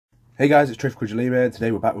Hey guys, it's Devilman, and today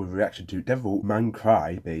we're back with a reaction to Devilman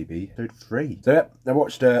Crybaby, episode 3. So yeah, I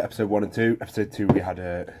watched episode 1 and 2. Episode 2 we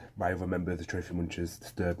had my other member of the Trophy Munchers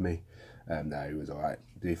disturb me. No, he was alright,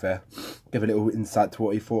 to be fair. Give a little insight to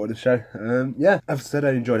what he thought of the show. Yeah, as I said,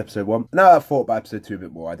 I enjoyed episode 1. Now I thought about episode 2 a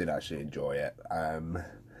bit more, I did actually enjoy it.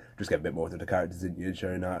 Just get a bit more to the characters, didn't you,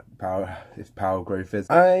 showing that power growth is.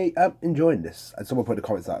 I am enjoying this. And someone put in the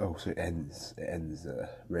comments that, oh, so it ends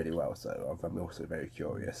really well. So I'm also very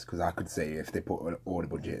curious, because I could see if they put all the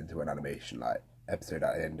budget into an animation, like episode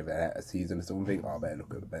at the end of a season or something, oh, it's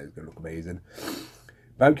going to look amazing.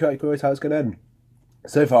 But I'm quite curious how it's going to end.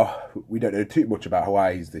 So far, we don't know too much about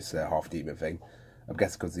why he's this half demon thing. I'm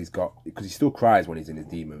guessing because he still cries when he's in his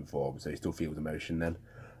demon form, so he still feels emotion then.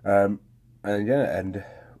 And yeah, and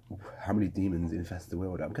how many demons infest the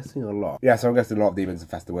world? I'm guessing a lot. Yeah, so I'm guessing a lot of demons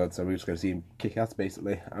infest the world, so we're just going to see him kick ass,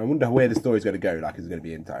 basically. I wonder where the story's going to go. Like, is it going to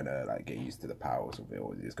be him trying to, like, get used to the power or something,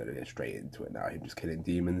 or is he just going to get straight into it now, him just killing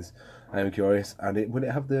demons? I am curious. And will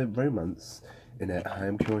it have the romance in it? I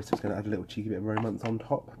am curious if it's going to add a little cheeky bit of romance on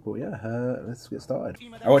top. But yeah, let's get started.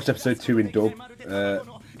 I watched episode 2 in dub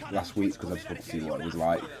last week, because I just wanted to see what it was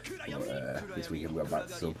like. But this weekend we got back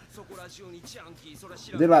to sub.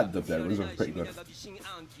 I did like the dub though, it was pretty good.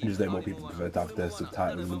 Just know more people prefer to have the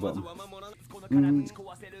subtitles on the bottom.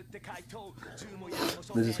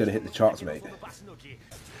 This is going to hit the charts, mate.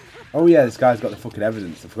 Oh yeah, this guy's got the fucking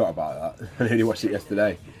evidence. I forgot about that. I only watched it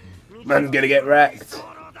yesterday. Man's going to get wrecked.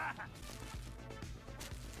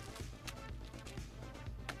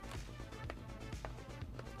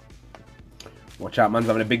 Watch out, man's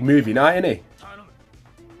having a big movie night, isn't he?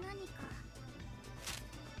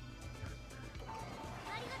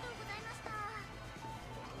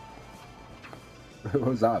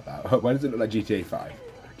 What was that about? Why does it look like GTA 5?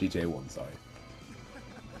 GTA 1, sorry.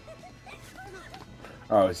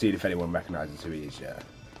 Oh, see if anyone recognises who he is, yeah.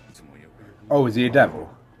 Oh, is he a devil?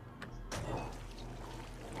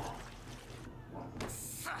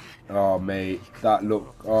 Oh, mate, that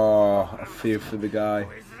look. Oh, I feel for the guy.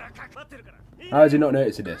 How does he not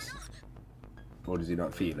notice this? Or does he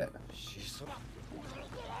not feel it?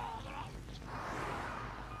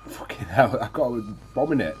 Fucking hell, I got a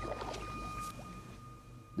bomb in it.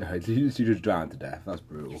 No, he just drowned to death. That's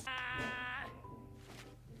brutal.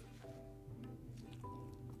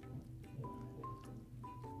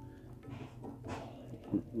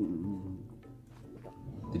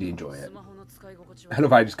 Did he enjoy it? I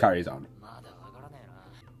love how he just carries on.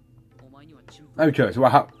 I'm curious.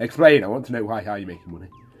 Explain. I want to know how you're making money.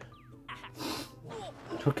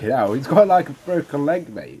 Fucking hell, he's got like a broken leg,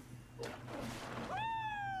 mate.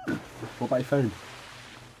 What about your phone?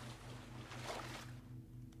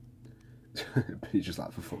 He's just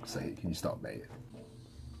like, for fuck's sake, can you stop, mate?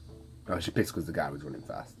 Oh, she pissed because the guy was running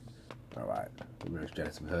fast. Alright, I'm really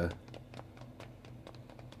jealous of her.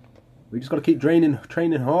 We just got to keep training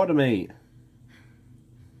harder, mate.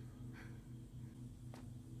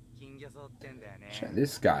 Check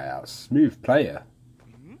this guy out, smooth player.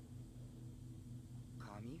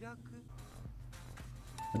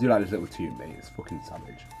 I do like this little tune, mate. It's fucking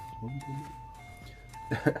savage.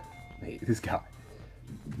 Mate, this guy.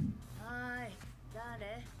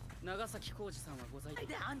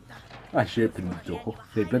 I should open the door.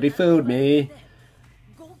 They bloody fooled me.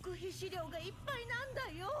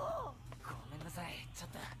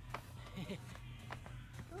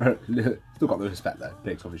 Still got the respect though.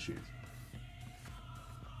 Takes off his shoes.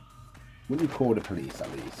 Wouldn't you call the police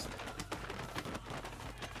at least?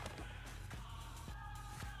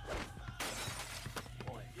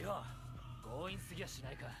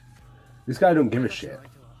 This guy don't give a shit.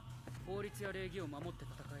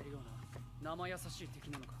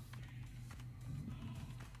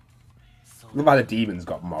 Look how the demon's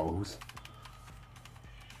got morals.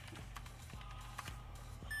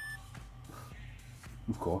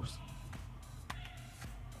 Of course.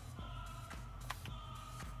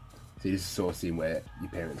 See, this is the sort of scene where your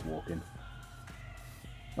parents walk in.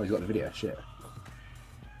 Oh, he's got the video, shit.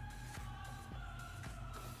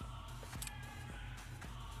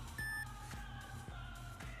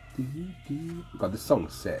 God, this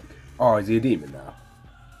song's sick. Oh, is he a demon now?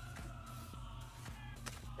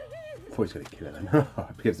 I thought he's gonna kill him then.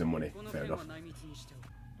 Gives him money, fair enough.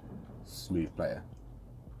 Smooth player.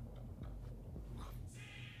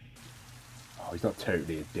 Oh, he's not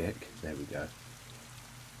totally a dick. There we go.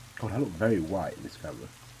 God, I look very white in this camera.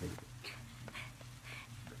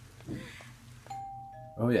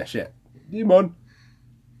 Oh yeah, shit. Demon!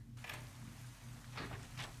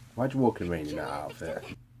 Why'd you walk in rain in that outfit?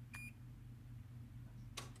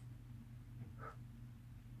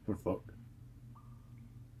 What the fuck?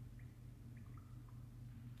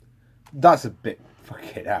 That's a bit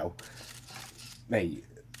fucking hell. Mate,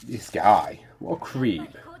 this guy. What a creep.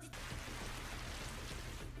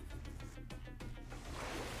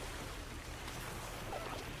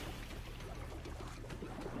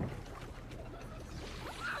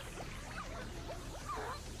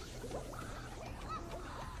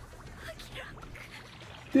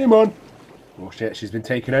 Demon! Oh shit, she's been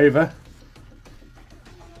taken over.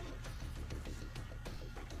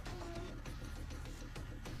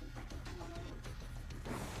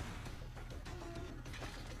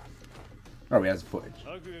 Oh, he has footage.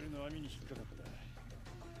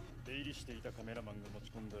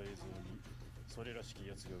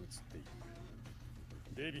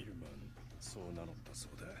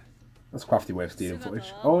 That's a crafty way of stealing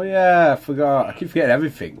footage. Oh yeah, I forgot. I keep forgetting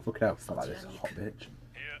everything. Fucking hell, I like this hot bitch.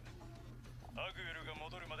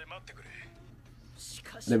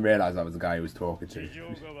 I didn't realise that was the guy he was talking to.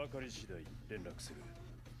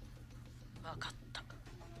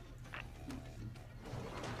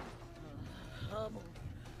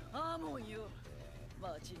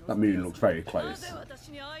 That moon looks very close.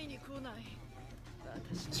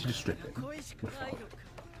 She just stripped it.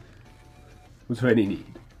 Was there any need?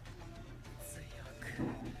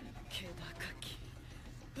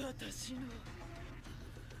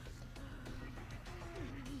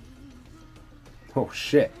 Oh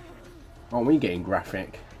shit. Aren't we getting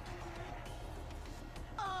graphic?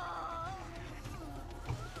 Oh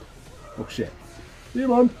shit.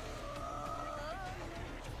 Come on.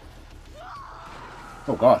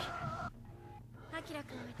 Oh god.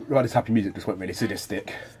 Right, this happy music just went really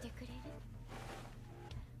sadistic.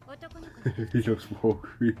 He looks more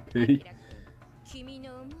creepy.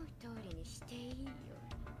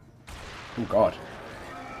 Oh god.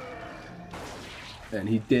 And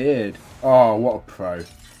he did. Oh, what a pro.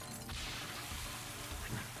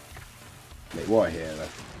 Mate, what a hero.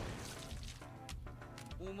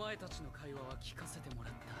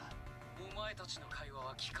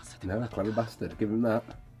 No, clever bastard. Give him that.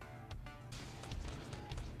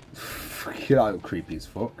 Fucking that look creepy as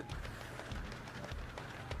fuck.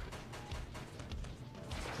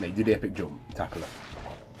 Mate, do the epic jump. Tackle her.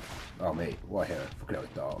 Oh, mate, what a hero. Fucking hell,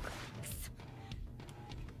 it's dark.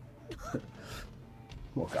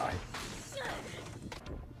 What guy?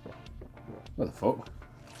 What the fuck?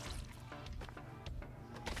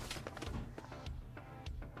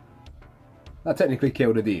 That technically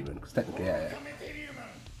killed a demon, because technically, yeah.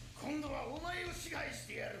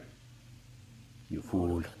 You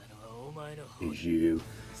fool. It's you.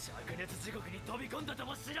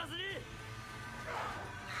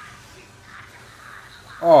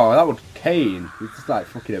 Oh, that was Kane. He's just like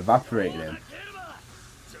fucking evaporating him.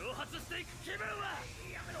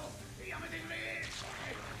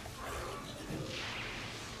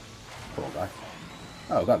 Poor guy.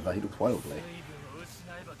 Oh god, he looks wildly.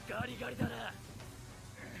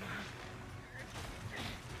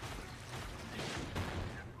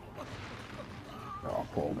 Oh,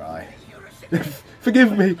 poor guy.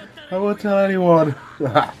 Forgive me, I won't tell anyone.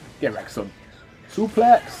 Get wrecked, son.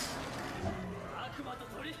 Suplex.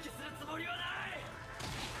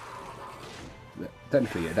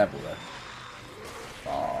 Technically a devil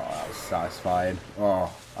though. Oh, that was satisfying.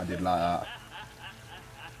 Oh, I did like that.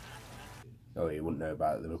 Oh, he wouldn't know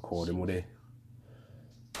about the recording, would he?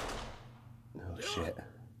 Oh shit.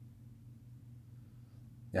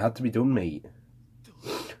 It had to be done, mate.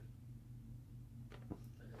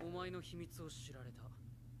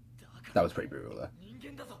 That was pretty brutal there.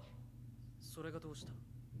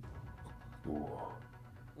 Ooh.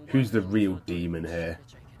 Who's the real demon here?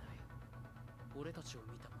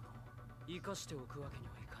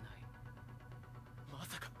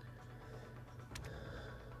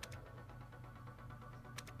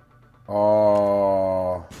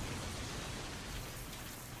 Oh.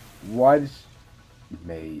 Why did...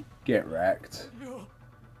 Mate, get wrecked.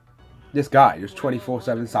 This guy just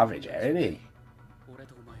 24/7 savage, isn't he?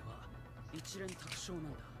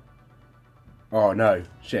 Oh no,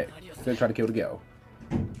 shit. Don't try to kill the girl.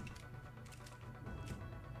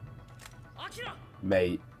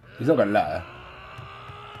 Mate, he's not gonna let her.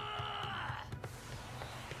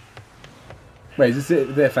 Wait, is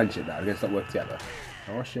this their friendship now? They're gonna stop working together.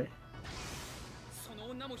 Oh shit.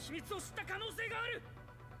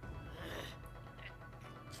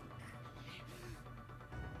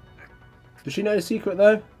 Does she know the secret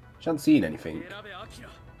though? She hasn't seen anything.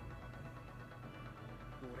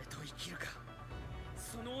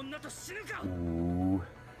 Ooh.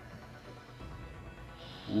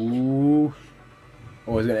 Ooh.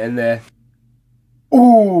 Oh, it's gonna end there.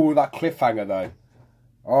 Ooh, that cliffhanger though.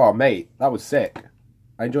 Oh, mate, that was sick.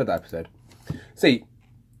 I enjoyed that episode. See,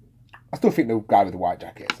 I still think the guy with the white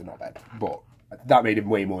jacket is not bad, but that made him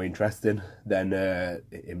way more interesting than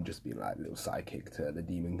him just being like a little sidekick to the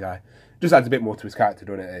demon guy. Just adds a bit more to his character,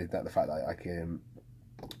 doesn't it? That the fact that like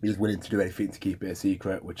he's willing to do anything to keep it a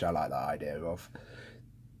secret, which I like that idea of.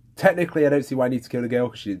 Technically, I don't see why I need to kill the girl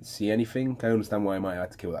because she didn't see anything. I understand why I might have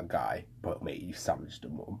had to kill that guy, but mate, you savaged the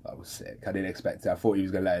mum. That was sick. I didn't expect it. I thought he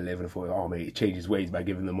was going to let her live, and I thought, oh mate, he changed his ways by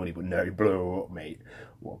giving the money, but no, he blew her up, mate.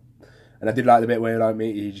 Well, and I did like the bit where, like,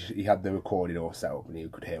 mate, he had the recording all set up and he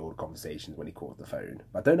could hear all the conversations when he called the phone.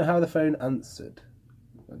 I don't know how the phone answered.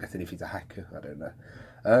 I'm guessing if he's a hacker, I don't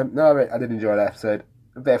know. No, mate, I did enjoy that episode.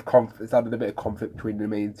 It's added a bit of conflict between the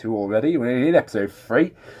main two already. We're in episode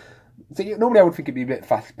 3. So normally I would think it'd be a bit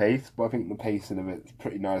fast paced, but I think the pacing of it's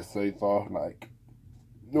pretty nice so far. Like,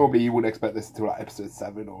 normally you wouldn't expect this until like episode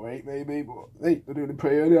 7 or 8 maybe, but hey, they're doing it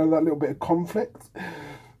pretty early on that little bit of conflict.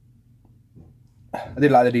 I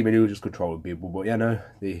did like the demon who was just controlling people, but yeah, no,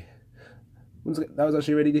 that was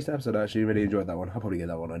actually a really decent episode. I actually really enjoyed that one. I'll probably give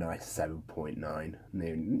that one a nice 7.9.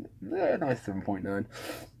 Yeah, nice 7.9.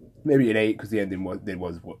 Maybe an 8 because the ending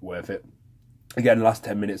was worth it. Again, the last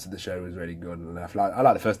 10 minutes of the show was really good, and I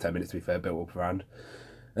like the first 10 minutes, to be fair, built up around.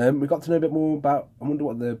 We got to know a bit more about, I wonder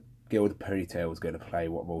what the girl with the ponytail was going to play,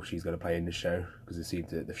 what role she's going to play in the show, because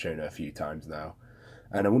they've shown her a few times now.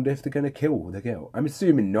 And I wonder if they're going to kill the girl. I'm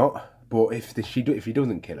assuming not, but if he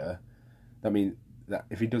doesn't kill her, that means that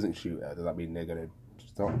if he doesn't shoot her, does that mean they're going to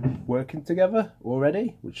start working together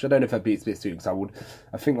already? Which I don't know if that beats a bit soon, because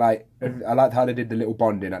I think like I liked how they did the little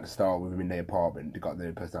bonding at the start with him in the apartment. They got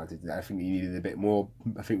their personalities. I think you needed a bit more.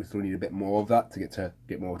 I think we still need a bit more of that to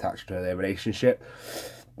get more attached to their relationship.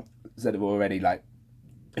 Instead of already like,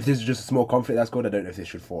 if this is just a small conflict, that's good. I don't know if this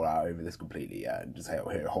should fall out over this completely and just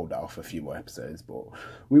hold that off for a few more episodes, but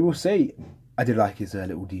we will see. I did like his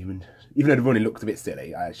little demon, even though the running looked a bit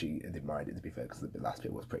silly. I didn't mind it, to be fair, because the last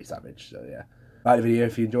bit was pretty savage. So yeah, like the video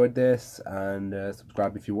if you enjoyed this, and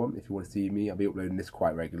subscribe if you want to see me. I'll be uploading this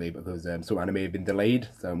quite regularly because some anime have been delayed,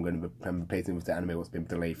 so I'm replacing with the anime what's been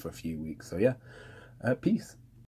delayed for a few weeks. So yeah, peace.